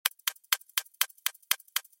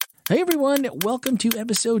Hey everyone, welcome to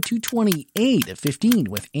episode 228 of 15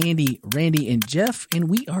 with Andy, Randy, and Jeff. And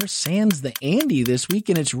we are sans the Andy this week,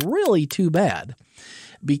 and it's really too bad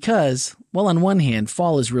because, well, on one hand,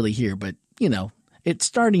 fall is really here, but, you know, it's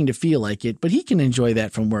starting to feel like it, but he can enjoy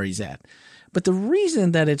that from where he's at. But the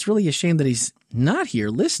reason that it's really a shame that he's not here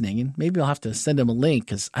listening, and maybe I'll have to send him a link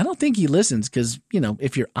because I don't think he listens because, you know,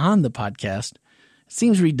 if you're on the podcast, it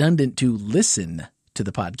seems redundant to listen to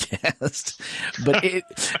the podcast. But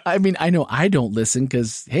I know I don't listen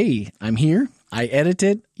because, hey, I'm here. I edit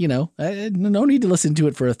it, you know, no need to listen to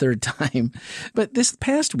it for a third time. But this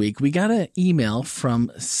past week, we got an email from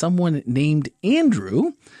someone named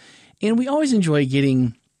Andrew, and we always enjoy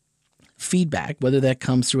getting feedback, whether that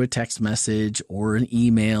comes through a text message or an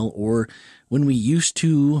email, or when we used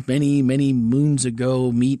to many, many moons ago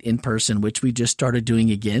meet in person, which we just started doing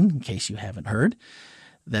again, in case you haven't heard,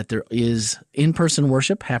 that there is in-person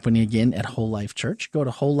worship happening again at Whole Life Church. Go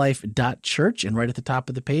to wholelife.church, and right at the top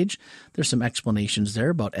of the page, there's some explanations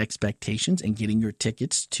there about expectations and getting your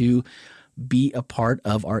tickets to be a part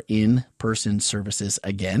of our in-person services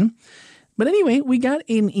again. But anyway, we got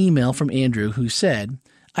an email from Andrew who said,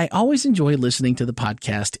 I always enjoy listening to the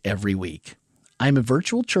podcast every week. I'm a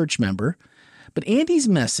virtual church member, but Andy's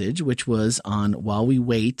message, which was on While We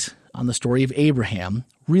Wait on the story of Abraham,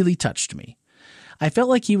 really touched me. I felt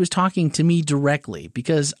like he was talking to me directly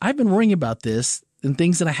because I've been worrying about this and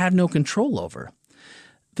things that I have no control over.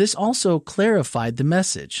 This also clarified the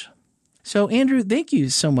message. So, Andrew, thank you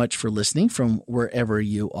so much for listening from wherever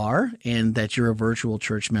you are and that you're a virtual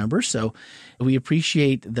church member. So we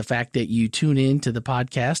appreciate the fact that you tune in to the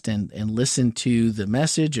podcast and listen to the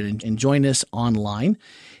message and join us online.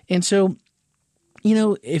 And so, you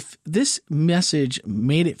know, if this message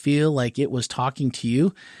made it feel like it was talking to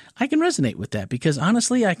you, I can resonate with that because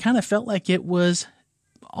honestly, I kind of felt like it was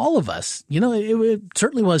all of us. You know, it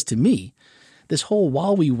certainly was to me. This whole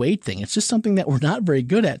while we wait thing, it's just something that we're not very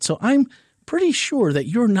good at. So I'm pretty sure that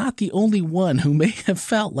you're not the only one who may have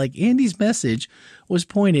felt like Andy's message was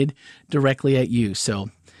pointed directly at you.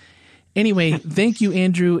 So anyway, thank you,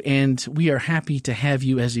 Andrew, and we are happy to have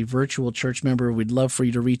you as a virtual church member. We'd love for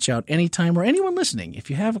you to reach out anytime, or anyone listening.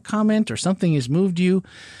 If you have a comment or something has moved you,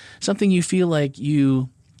 something you feel like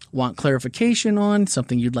you want clarification on,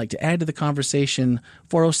 something you'd like to add to the conversation,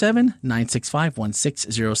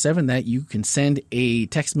 407-965-1607, that you can send a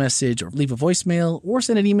text message or leave a voicemail or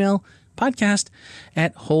send an email,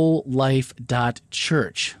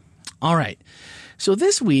 podcast@wholelife.church. All right. So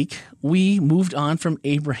this week, we moved on from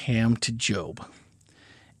Abraham to Job.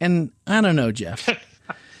 And I don't know, Jeff.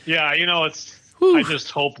 Yeah, you know, I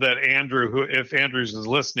just hope that Andrew, if Andrews is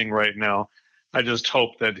listening right now, I just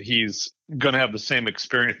hope that he's going to have the same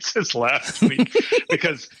experience as last week.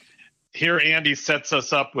 Because here Andy sets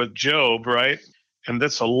us up with Job, right? And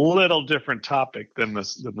that's a little different topic than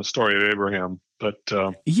the story of Abraham. But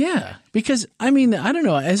yeah, because, I mean, I don't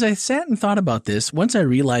know. As I sat and thought about this, once I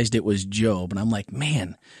realized it was Job, and I'm like,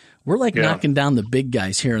 man, we're like knocking down the big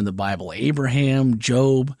guys here in the Bible, Abraham,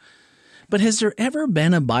 Job. But has there ever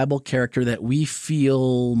been a Bible character that we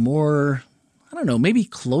feel more, I don't know, maybe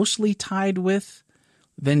closely tied with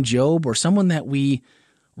than Job, or someone that we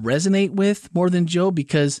resonate with more than Job?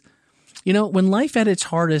 Because, you know, when life at its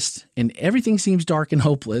hardest and everything seems dark and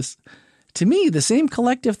hopeless, to me, the same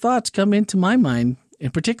collective thoughts come into my mind,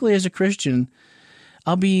 and particularly as a Christian,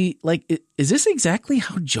 I'll be like, is this exactly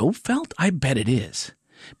how Job felt? I bet it is.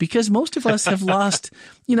 Because most of us have lost,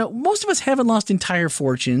 you know, most of us haven't lost entire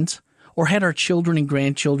fortunes or had our children and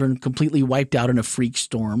grandchildren completely wiped out in a freak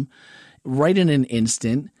storm right in an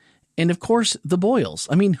instant. And of course, the boils.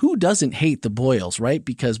 I mean, who doesn't hate the boils, right?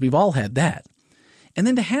 Because we've all had that. And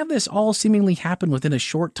then to have this all seemingly happen within a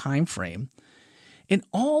short time frame, and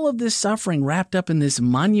all of this suffering wrapped up in this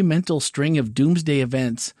monumental string of doomsday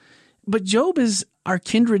events. But Job is our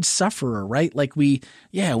kindred sufferer, right? Like we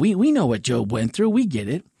know what Job went through. We get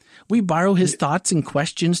it. We borrow his thoughts and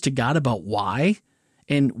questions to God about why.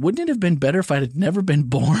 And wouldn't it have been better if I had never been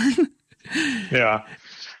born? Yeah.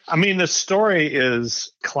 I mean, the story is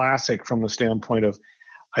classic from the standpoint of,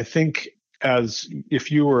 I think, as if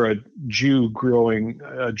you were a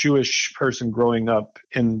Jewish person growing up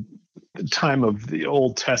in the time of the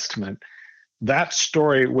Old Testament, that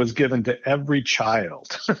story was given to every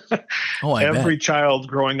child. Every child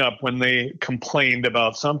growing up when they complained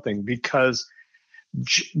about something, because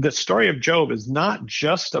the story of Job is not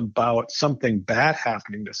just about something bad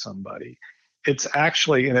happening to somebody. It's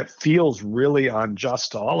actually, and it feels really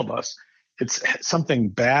unjust to all of us, it's something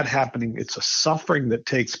bad happening. It's a suffering that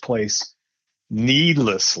takes place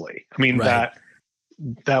needlessly. I mean, that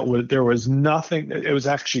there was nothing. It was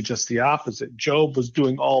actually just the opposite. Job was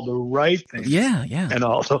doing all the right things. Yeah. And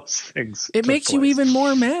all those things. It makes you even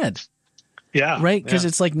more mad. Yeah. Right? Because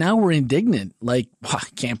it's like now we're indignant. Like, wow, I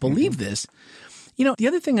can't believe this. The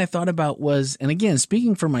other thing I thought about was, and again,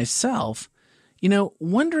 speaking for myself,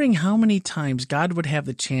 wondering how many times God would have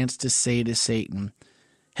the chance to say to Satan,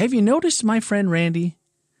 have you noticed my friend Randy?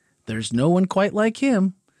 There's no one quite like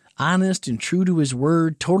him. Honest and true to his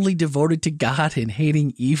word, totally devoted to God and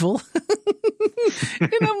hating evil.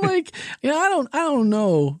 And I'm like, I don't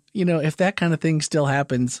know, if that kind of thing still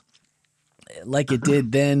happens like it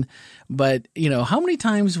did then. But, how many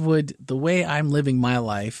times would the way I'm living my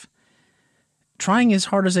life, trying as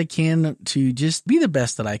hard as I can to just be the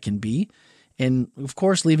best that I can be, and of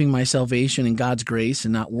course, leaving my salvation in God's grace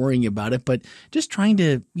and not worrying about it, but just trying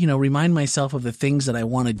to, remind myself of the things that I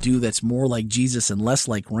want to do that's more like Jesus and less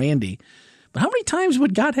like Randy. But how many times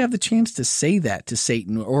would God have the chance to say that to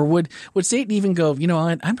Satan? Or would Satan even go,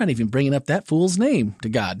 I'm not even bringing up that fool's name to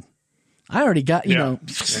God. I already got,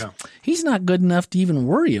 he's not good enough to even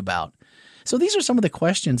worry about. So these are some of the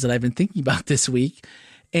questions that I've been thinking about this week.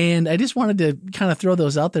 And I just wanted to kind of throw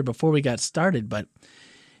those out there before we got started. But,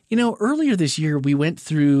 earlier this year, we went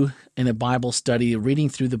through in a Bible study, reading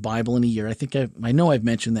through the Bible in a year. I think I know I've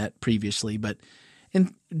mentioned that previously,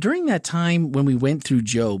 and during that time when we went through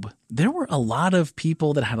Job, there were a lot of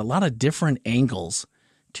people that had a lot of different angles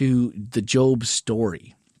to the Job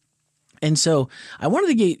story. And so I wanted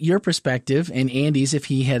to get your perspective and Andy's if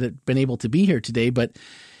he had been able to be here today, but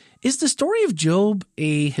is the story of Job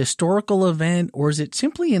a historical event, or is it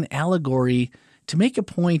simply an allegory to make a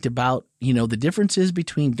point about, the differences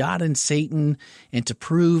between God and Satan, and to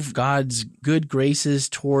prove God's good graces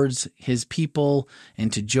towards his people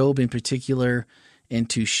and to Job in particular, and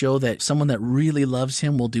to show that someone that really loves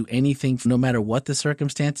him will do anything no matter what the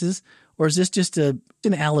circumstances? Or is this just an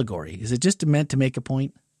allegory? Is it just meant to make a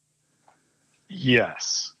point?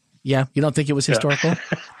 Yes. Yeah? You don't think it was historical?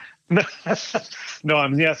 No,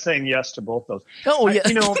 I'm saying yes to both those. Oh, yeah.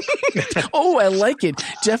 Oh, I like it.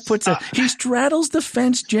 Jeff puts he straddles the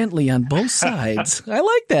fence gently on both sides. I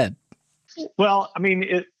like that. Well,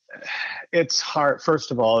 it's hard.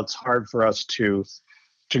 First of all, it's hard for us to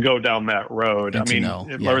go down that road.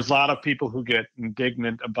 There's a lot of people who get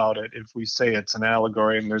indignant about it if we say it's an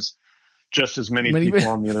allegory, and there's just as many people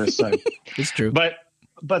on the other side. It's true.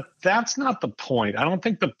 But that's not the point. I don't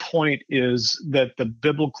think the point is that the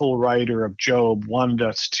biblical writer of Job wanted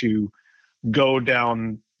us to go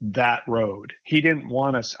down that road. He didn't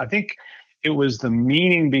want us. I think it was the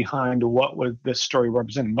meaning behind what was this story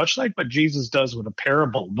representing, much like what Jesus does with a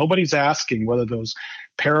parable. Nobody's asking whether those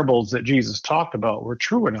parables that Jesus talked about were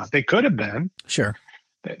true or not. They could have been. Sure.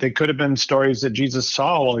 They could have been stories that Jesus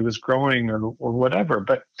saw while he was growing or whatever.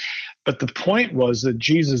 But the point was that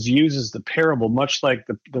Jesus uses the parable, much like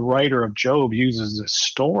the writer of Job uses this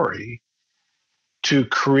story, to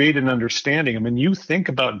create an understanding. You think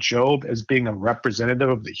about Job as being a representative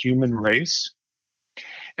of the human race,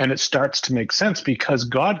 and it starts to make sense because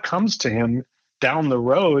God comes to him down the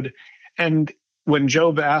road, and when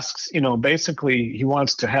Job asks, basically he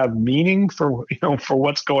wants to have meaning for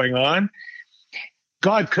what's going on,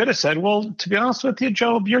 God could have said, well, to be honest with you,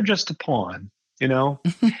 Job, you're just a pawn, but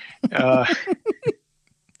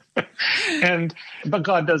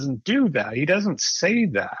God doesn't do that. He doesn't say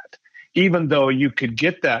that, even though you could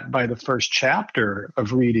get that by the first chapter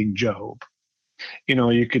of reading Job.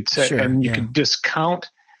 You could say, sure, and you could discount.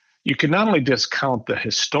 You could not only discount the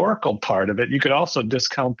historical part of it, you could also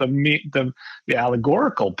discount the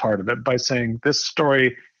allegorical part of it by saying this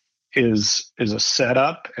story is a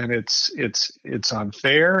setup, and it's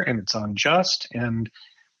unfair and it's unjust, and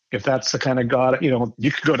if that's the kind of God,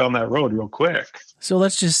 you could go down that road real quick. So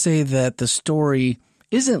let's just say that the story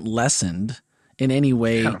isn't lessened in any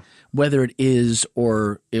way, whether it is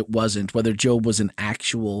or it wasn't, whether Job was an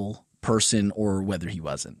actual person or whether he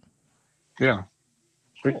wasn't. Yeah.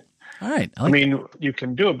 All right. You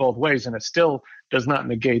can do it both ways, and it still does not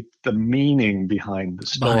negate the meaning behind the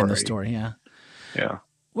story. Behind the story, yeah. Yeah.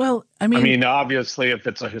 Well, obviously, if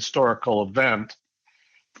it's a historical event,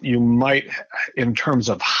 you might, in terms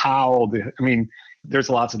of how there's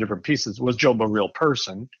lots of different pieces. Was Job a real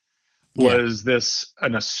person? Yeah. Was this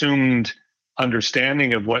an assumed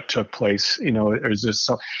understanding of what took place? Or is this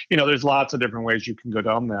there's lots of different ways you can go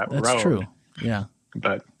down that road. That's true. Yeah.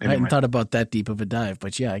 But anyway. I hadn't thought about that deep of a dive,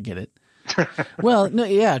 but yeah, I get it. Well, no,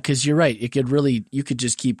 yeah, because you're right. It could you could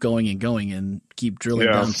just keep going and keep drilling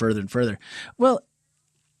down further and further. Well,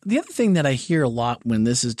 the other thing that I hear a lot when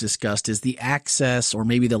this is discussed is the access or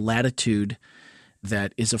maybe the latitude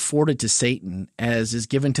that is afforded to Satan as is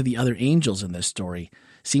given to the other angels in this story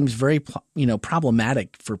seems very,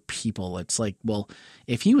 problematic for people. It's like, well,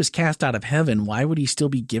 if he was cast out of heaven, why would he still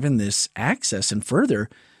be given this access? And further,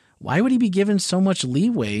 why would he be given so much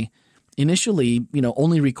leeway initially,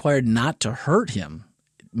 only required not to hurt him,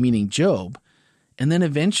 meaning Job, and then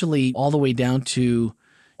eventually all the way down to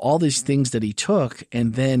all these things that he took,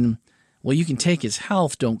 and then, well, you can take his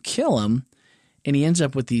health, don't kill him, and he ends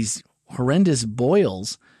up with these horrendous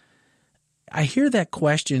boils. I hear that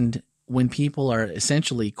questioned when people are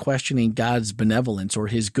essentially questioning God's benevolence or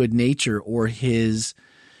his good nature or his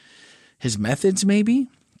methods, maybe,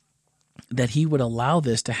 that he would allow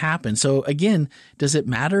this to happen. So again, does it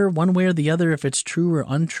matter one way or the other if it's true or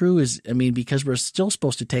untrue? Because we're still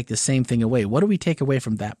supposed to take the same thing away. What do we take away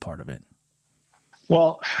from that part of it?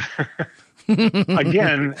 Well,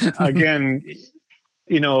 again,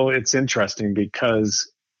 it's interesting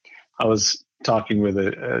because I was talking with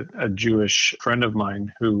a Jewish friend of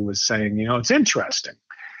mine who was saying, it's interesting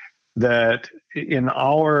that in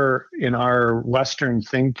our Western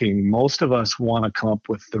thinking, most of us want to come up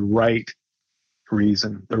with the right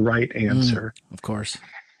reason, the right answer. Of course.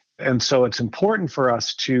 And so it's important for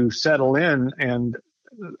us to settle in and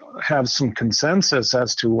have some consensus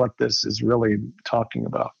as to what this is really talking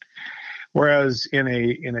about. Whereas in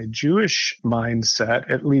a Jewish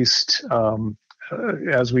mindset, at least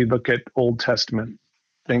as we look at Old Testament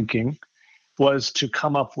thinking, was to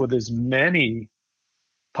come up with as many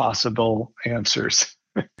possible answers.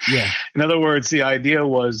 Yeah. In other words, the idea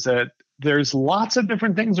was that there's lots of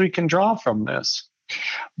different things we can draw from this,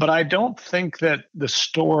 but I don't think that the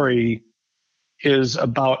story is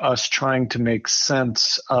about us trying to make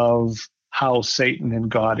sense of how Satan and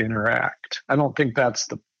God interact. I don't think that's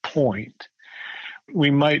the point.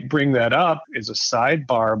 We might bring that up as a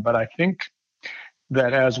sidebar, but I think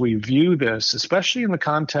that as we view this, especially in the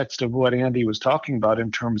context of what Andy was talking about in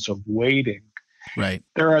terms of waiting, right?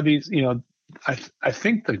 There are these, I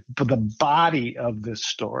think the body of this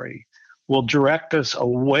story will direct us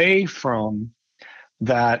away from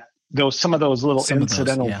that. Some of those little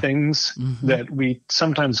incidental things that we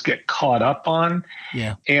sometimes get caught up on.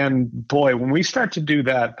 Yeah. And boy, when we start to do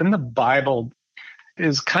that, then the Bible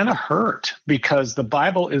is kind of hurt, because the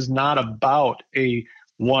Bible is not about a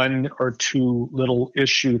one or two little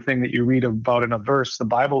issue thing that you read about in a verse. The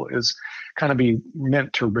Bible is kind of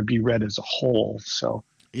meant to be read as a whole. So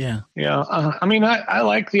yeah. I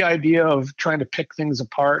like the idea of trying to pick things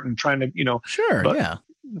apart and trying to, sure.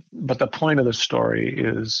 But the point of the story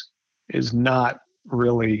is not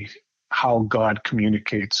really how God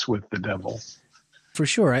communicates with the devil. For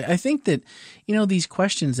sure. I think that, these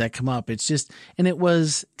questions that come up, it's just, and it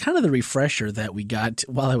was kind of the refresher that we got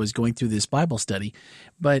while I was going through this Bible study.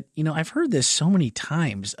 But, I've heard this so many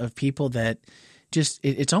times of people that just,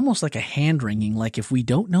 it's almost like a hand wringing. Like, if we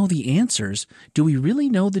don't know the answers, do we really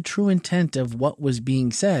know the true intent of what was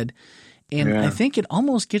being said? And I think it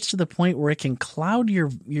almost gets to the point where it can cloud your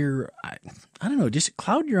just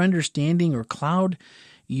cloud your understanding or cloud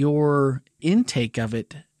your intake of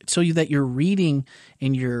it, so that you're reading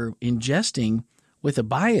and you're ingesting with a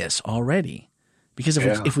bias already. Because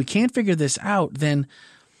if we can't figure this out, then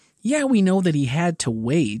we know that he had to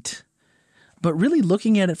wait, but really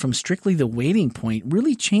looking at it from strictly the waiting point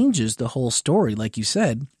really changes the whole story, like you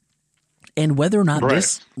said. And whether or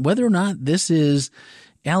not this is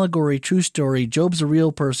allegory, true story, Job's a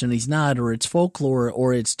real person, he's not, or it's folklore,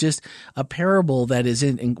 or it's just a parable that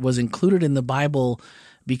was included in the Bible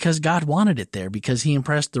because God wanted it there, because he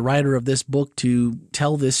impressed the writer of this book to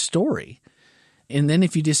tell this story. And then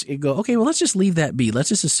if you just go, okay, well, let's just leave that be. Let's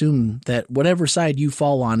just assume that whatever side you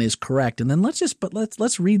fall on is correct. And then let's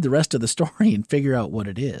read the rest of the story and figure out what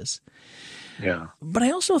it is. Yeah. But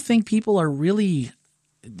I also think people are really,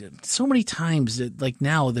 so many times, like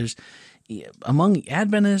now, there's, among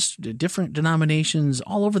Adventists, different denominations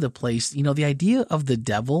all over the place, the idea of the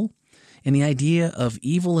devil and the idea of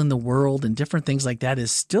evil in the world and different things like that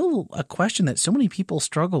is still a question that so many people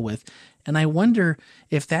struggle with. And I wonder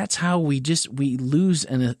if that's how we lose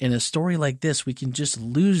in a story like this, we can just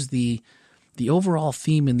lose the overall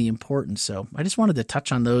theme and the importance. So I just wanted to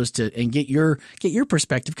touch on those and get your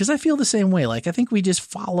perspective, because I feel the same way. Like, I think we just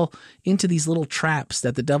follow into these little traps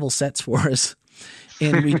that the devil sets for us,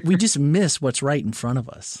 and we just miss what's right in front of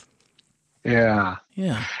us. Yeah.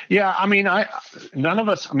 Yeah. Yeah. None of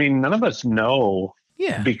us know.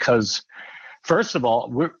 Yeah. Because first of all,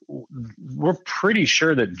 we're pretty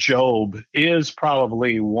sure that Job is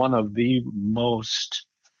probably one of the most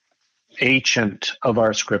ancient of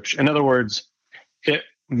our scripture. In other words, it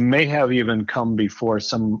may have even come before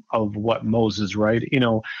some of what Moses wrote.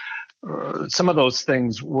 some of those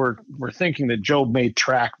things we're thinking that Job may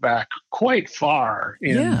track back quite far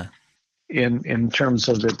in terms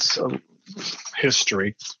of its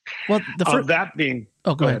history. Well, that being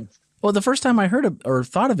go ahead. Well, the first time I heard or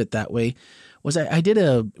thought of it that way was I did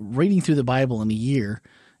a reading through the Bible in a year.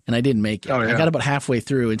 And I didn't make it. I got about halfway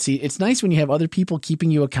through. And see, it's nice when you have other people keeping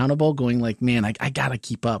you accountable, going like, man, I got to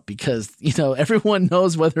keep up, because, everyone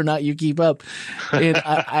knows whether or not you keep up. And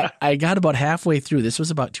I got about halfway through. This was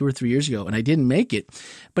about 2 or 3 years ago, and I didn't make it.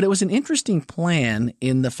 But it was an interesting plan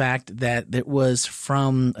in the fact that it was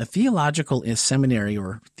from a theological seminary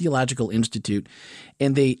or theological institute.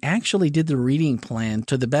 And they actually did the reading plan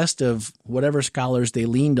to the best of whatever scholars they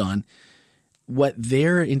leaned on, what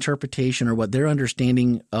their interpretation or what their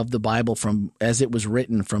understanding of the Bible from as it was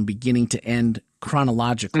written from beginning to end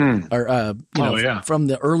chronologically, or from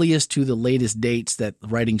the earliest to the latest dates that the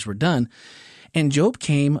writings were done. And Job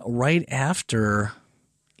came right after.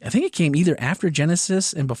 I think it came either after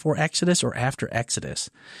Genesis and before Exodus, or after Exodus.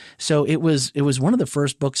 So it was one of the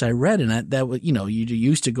first books I read, and that you're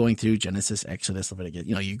used to going through Genesis, Exodus, Leviticus.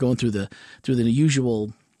 You're going through the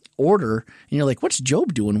usual order, and you're like, what's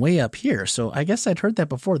Job doing way up here? So I guess I'd heard that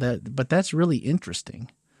before, but that's really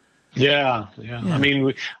interesting. Yeah. I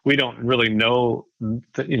mean, we don't really know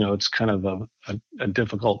that, it's kind of a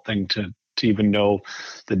difficult thing to even know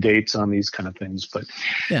the dates on these kind of things, but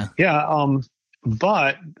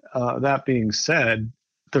but that being said,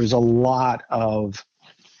 there's a lot of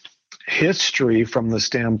history from the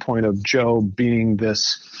standpoint of Job being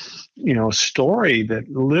this, story that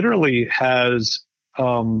literally has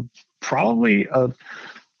probably a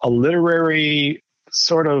literary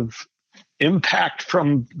sort of impact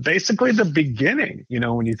from basically the beginning.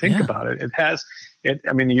 When you think about it, it has it.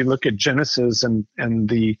 I mean, you look at Genesis and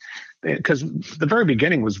because the very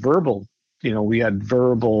beginning was verbal. We had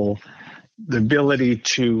the ability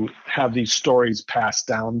to have these stories passed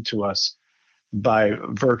down to us by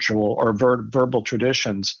virtual or verbal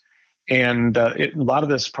traditions, and a lot of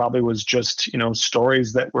this probably was just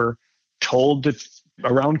stories that were told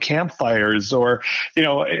around campfires, or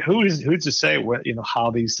who's to say what how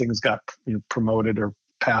these things got promoted or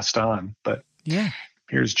passed on. But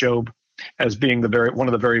here's Job as being one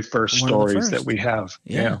of the very first stories that we have.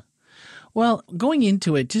 Well, going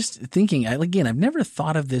into it, just thinking again, I've never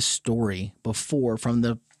thought of this story before from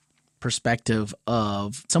the perspective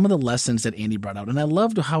of some of the lessons that Andy brought out, and I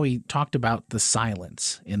loved how he talked about the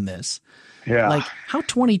silence in this. Like how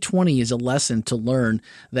 2020 is a lesson to learn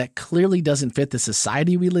that clearly doesn't fit the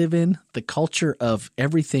society we live in, the culture of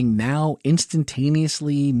everything now,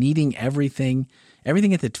 instantaneously needing everything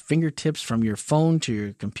at the fingertips, from your phone to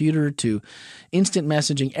your computer to instant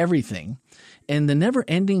messaging, everything. And the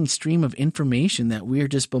never-ending stream of information that we are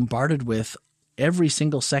just bombarded with every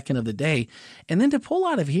single second of the day. And then to pull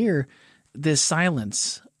out of here this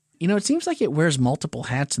silence, it seems like it wears multiple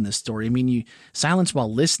hats in this story. I mean, silence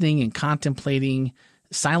while listening and contemplating,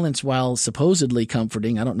 silence while supposedly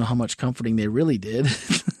comforting. I don't know how much comforting they really did.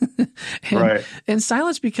 And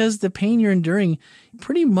silence because the pain you're enduring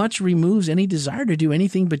pretty much removes any desire to do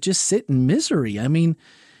anything but just sit in misery. I mean,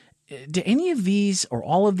 do any of these or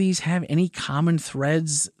all of these have any common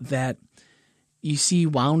threads that you see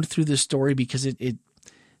wound through the story? Because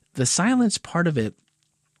the silence part of it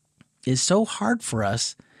is so hard for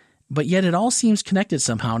us, but yet it all seems connected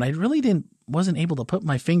somehow. And I really wasn't able to put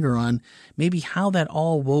my finger on maybe how that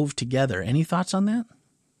all wove together. Any thoughts on that?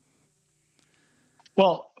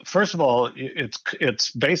 Well, first of all,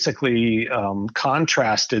 it's basically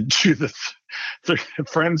contrasted to the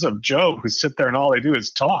friends of Job who sit there and all they do is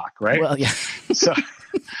talk, right? Well, yeah.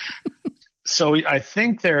 So I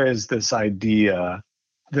think there is this idea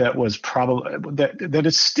that was probably that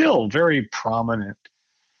is still very prominent.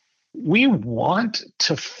 We want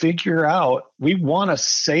to figure out, we want to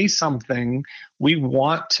say something, we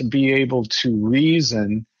want to be able to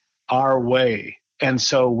reason our way. And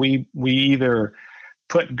so we either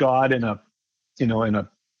put God in a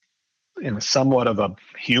somewhat of a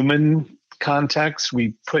human context.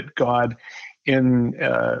 We put God in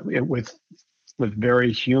with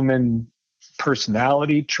very human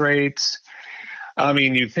personality traits. I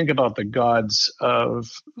mean, you think about the gods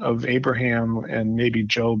of Abraham and maybe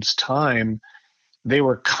Job's time, they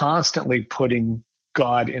were constantly putting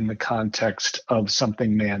God in the context of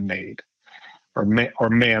something man-made or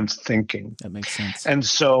man's thinking. That makes sense. And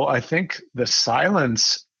so I think the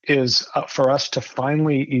silence is for us to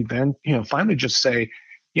finally just say,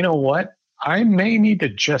 you know what? I may need to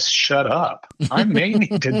just shut up. I may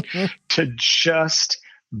need to just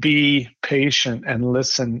be patient and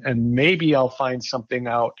listen, and maybe I'll find something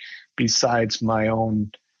out besides my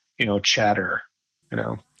own, chatter,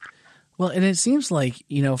 Well, and it seems like,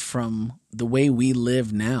 from the way we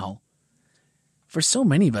live now, for so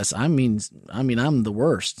many of us, I mean, I'm the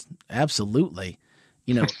worst. Absolutely.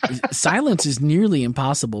 Silence is nearly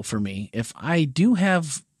impossible for me. If I do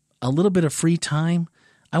have a little bit of free time,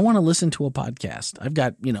 I want to listen to a podcast. I've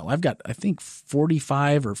got, I think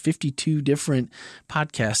 45 or 52 different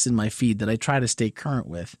podcasts in my feed that I try to stay current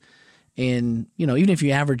with. And, even if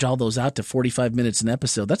you average all those out to 45 minutes an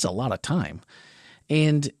episode, that's a lot of time.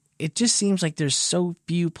 And it just seems like there's so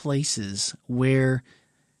few places where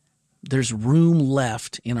there's room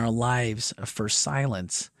left in our lives for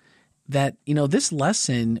silence that, this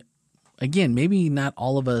lesson, again, maybe not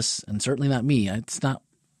all of us, and certainly not me. It's not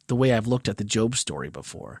the way I've looked at the Job story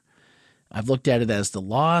before. I've looked at it as the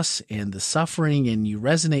loss and the suffering, and you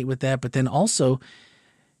resonate with that. But then also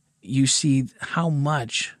you see how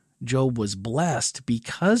much Job was blessed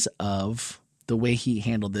because of the way he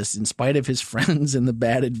handled this, in spite of his friends and the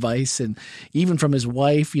bad advice, and even from his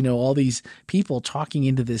wife, all these people talking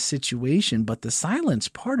into this situation. But the silence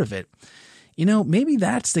part of it, maybe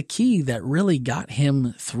that's the key that really got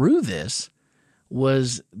him through this,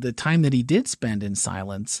 was the time that he did spend in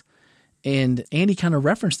silence. And Andy kind of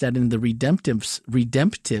referenced that in the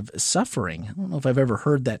redemptive suffering. I don't know if I've ever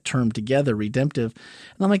heard that term together, redemptive.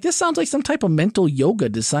 And I'm like, this sounds like some type of mental yoga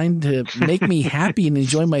designed to make me happy and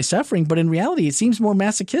enjoy my suffering. But in reality, it seems more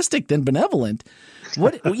masochistic than benevolent.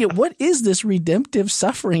 What is this redemptive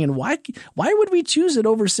suffering, and why would we choose it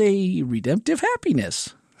over, say, redemptive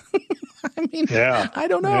happiness? I mean, I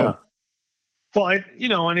don't know. Yeah.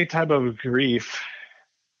 Well, any type of grief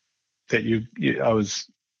that I was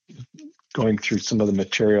going through some of the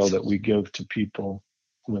material that we give to people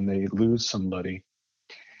when they lose somebody.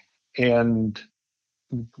 And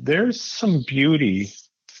there's some beauty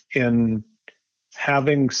in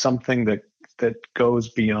having something that goes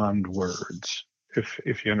beyond words,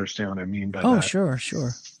 if you understand what I mean by that. Oh, sure.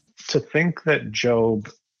 To think that Job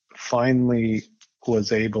finally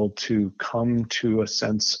was able to come to a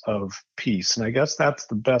sense of peace. And I guess that's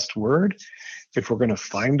the best word if we're going to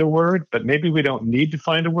find a word, but maybe we don't need to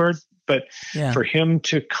find a word. But for him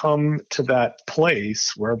to come to that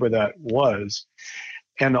place, wherever that was,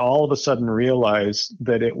 and all of a sudden realize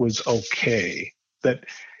that it was okay, that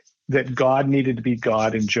God needed to be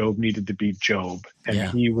God and Job needed to be Job, and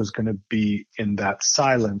he was going to be in that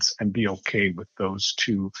silence and be okay with those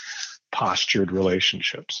two postured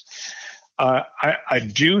relationships. I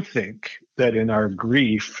do think that in our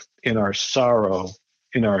grief, in our sorrow,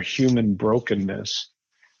 in our human brokenness,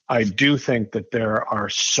 I do think that there are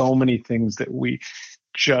so many things that we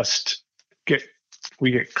just get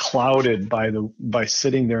clouded by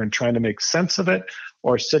sitting there and trying to make sense of it,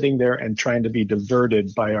 or sitting there and trying to be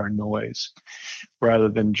diverted by our noise, rather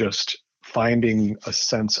than just finding a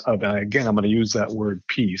sense of, and again, I'm going to use that word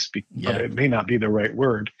peace, but it may not be the right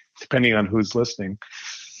word depending on who's listening,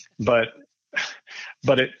 but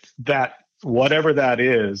that whatever that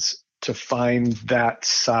is, to find that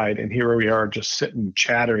side. And here we are just sitting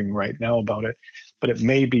chattering right now about it, but it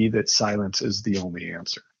may be that silence is the only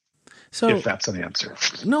answer. So, if that's an answer.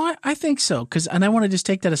 No, I think so. And I want to just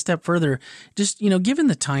take that a step further. Just, given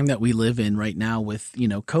the time that we live in right now with,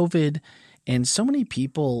 COVID, and so many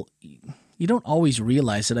people, you don't always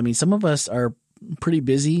realize it. I mean, some of us are pretty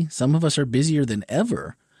busy. Some of us are busier than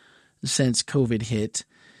ever since COVID hit,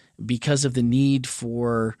 because of the need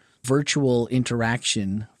for virtual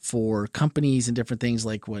interaction for companies and different things,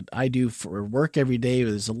 like what I do for work every day.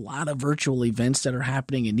 There's a lot of virtual events that are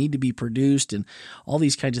happening and need to be produced and all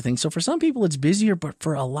these kinds of things. So for some people it's busier, but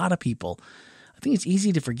for a lot of people, I think it's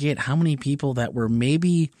easy to forget how many people that were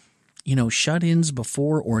maybe, shut-ins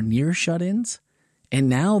before or near shut-ins. And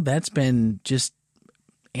now that's been just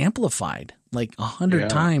amplified like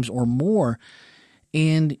 100 times or more.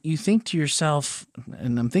 And you think to yourself,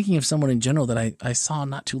 and I'm thinking of someone in general that I saw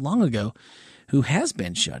not too long ago who has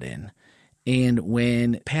been shut in. And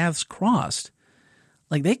when paths crossed,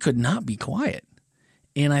 like, they could not be quiet.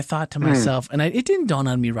 And I thought to myself, and it didn't dawn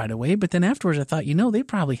on me right away, but then afterwards I thought, they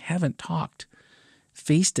probably haven't talked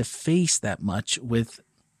face to face that much with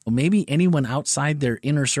maybe anyone outside their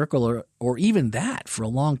inner circle or even that for a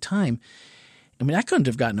long time. I mean, I couldn't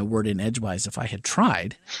have gotten a word in edgewise if I had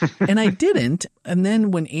tried, and I didn't. And then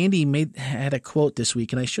when Andy had a quote this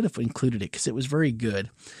week, and I should have included it because it was very good,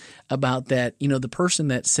 about that, the person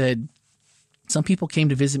that said, some people came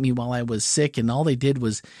to visit me while I was sick, and all they did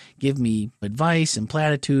was give me advice and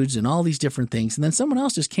platitudes and all these different things. And then someone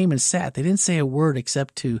else just came and sat. They didn't say a word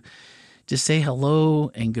except to just say hello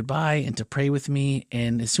and goodbye and to pray with me.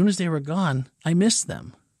 And as soon as they were gone, I missed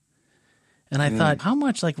them. And I thought, how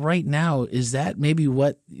much, like, right now is that maybe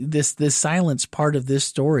what this silence part of this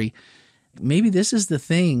story maybe this is the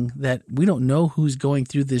thing that we don't know who's going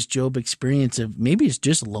through this Job experience of. Maybe it's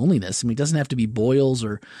just loneliness. I mean, it doesn't have to be boils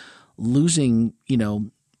or losing,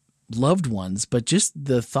 loved ones, but just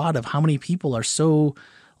the thought of how many people are so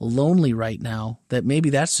lonely right now that maybe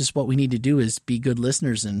that's just what we need to do is be good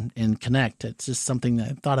listeners and connect. It's just something that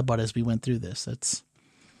I thought about as we went through this. That's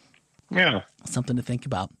something to think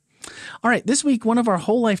about. All right. This week, one of our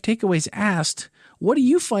whole life takeaways asked, what do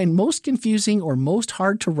you find most confusing or most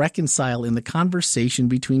hard to reconcile in the conversation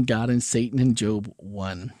between God and Satan in Job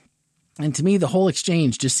 1? And to me, the whole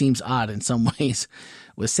exchange just seems odd in some ways.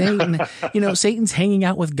 With Satan, Satan's hanging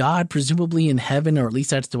out with God, presumably in heaven, or at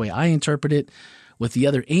least that's the way I interpret it, with the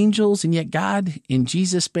other angels. And yet God in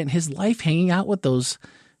Jesus spent his life hanging out with those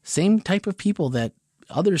same type of people that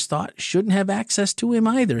others thought shouldn't have access to him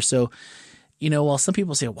either. So, while some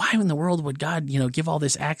people say, why in the world would God, give all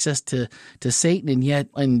this access to Satan? And yet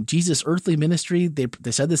in Jesus' earthly ministry, they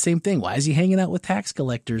said the same thing. Why is he hanging out with tax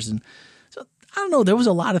collectors? And so I don't know. There was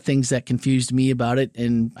a lot of things that confused me about it.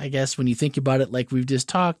 And I guess when you think about it, like we've just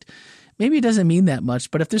talked, maybe it doesn't mean that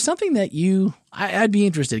much. But if there's something that I'd be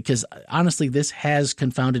interested, because honestly, this has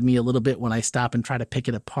confounded me a little bit when I stop and try to pick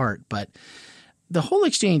it apart. But the whole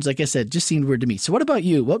exchange, like I said, just seemed weird to me. So what about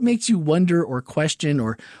you? What makes you wonder or question,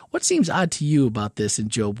 or what seems odd to you about this in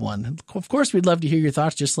Job 1? Of course, we'd love to hear your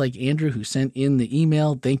thoughts, just like Andrew, who sent in the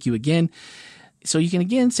email. Thank you again. So you can,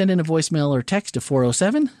 again, send in a voicemail or text to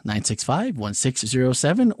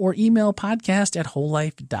 407-965-1607 or email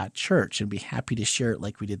podcast@wholelife.church and be happy to share it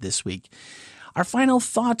like we did this week. Our final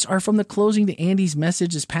thoughts are from the closing to Andy's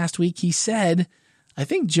message this past week. He said, I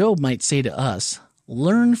think Job might say to us,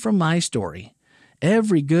 learn from my story.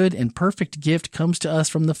 Every good and perfect gift comes to us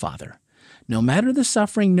from the Father. No matter the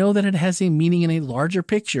suffering, know that it has a meaning in a larger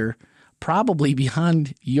picture, probably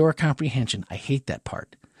beyond your comprehension. I hate that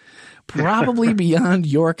part. Probably beyond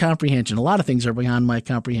your comprehension. A lot of things are beyond my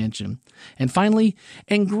comprehension. And finally,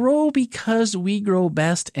 and grow because we grow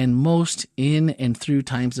best and most in and through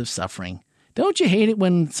times of suffering. Don't you hate it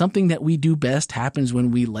when something that we do best happens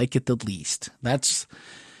when we like it the least?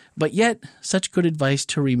 But yet, such good advice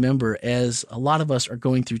to remember as a lot of us are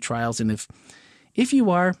going through trials. And if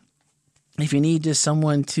you need just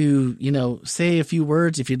someone to, say a few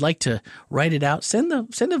words, if you'd like to write it out, send a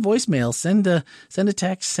voicemail, send a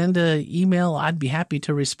text, send an email. I'd be happy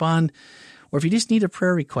to respond. Or if you just need a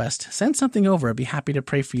prayer request, send something over. I'd be happy to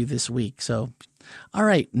pray for you this week. So, all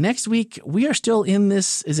right, next week we are still in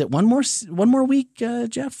this. Is it one more week,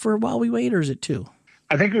 Jeff, for while we wait, or is it 2?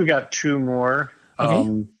 I think we've got 2 more.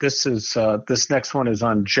 Okay. This next one is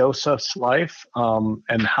on Joseph's life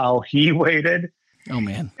and how he waited. Oh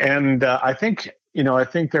man! And I think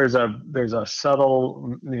there's a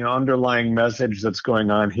subtle underlying message that's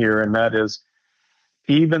going on here, and that is,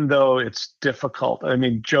 even though it's difficult. I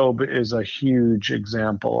mean, Job is a huge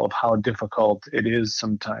example of how difficult it is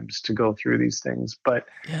sometimes to go through these things. But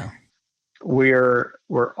we're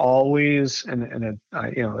always, and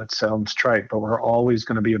it sounds trite, but we're always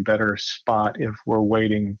going to be a better spot if we're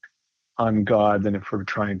waiting on God than if we're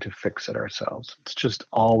trying to fix it ourselves. It's just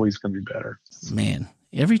always going to be better. Man,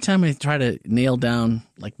 every time I try to nail down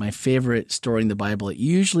like my favorite story in the Bible, it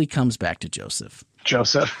usually comes back to Joseph.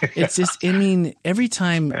 It's just, every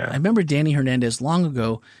time. I remember Danny Hernandez long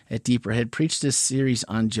ago at Deeper had preached this series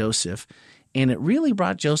on Joseph, and it really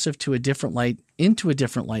brought Joseph into a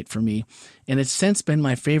different light for me. And it's since been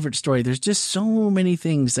my favorite story. There's just so many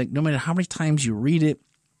things, like no matter how many times you read it,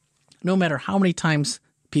 no matter how many times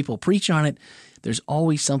people preach on it, there's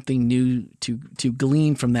always something new to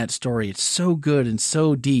glean from that story. It's so good and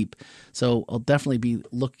so deep. So I'll definitely be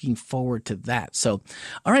looking forward to that. So,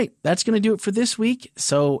 all right, that's going to do it for this week.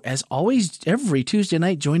 So as always, every Tuesday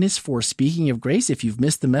night, join us for Speaking of Grace. If you've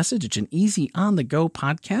missed the message, it's an easy on-the-go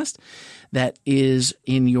podcast that is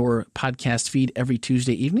in your podcast feed every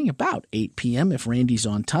Tuesday evening, about 8 p.m. if Randy's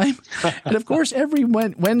on time. And of course, every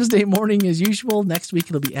Wednesday morning as usual. Next week,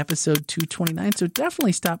 it'll be episode 229. So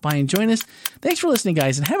definitely stop by and join us. Thanks for listening,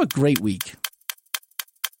 guys, and have a great week.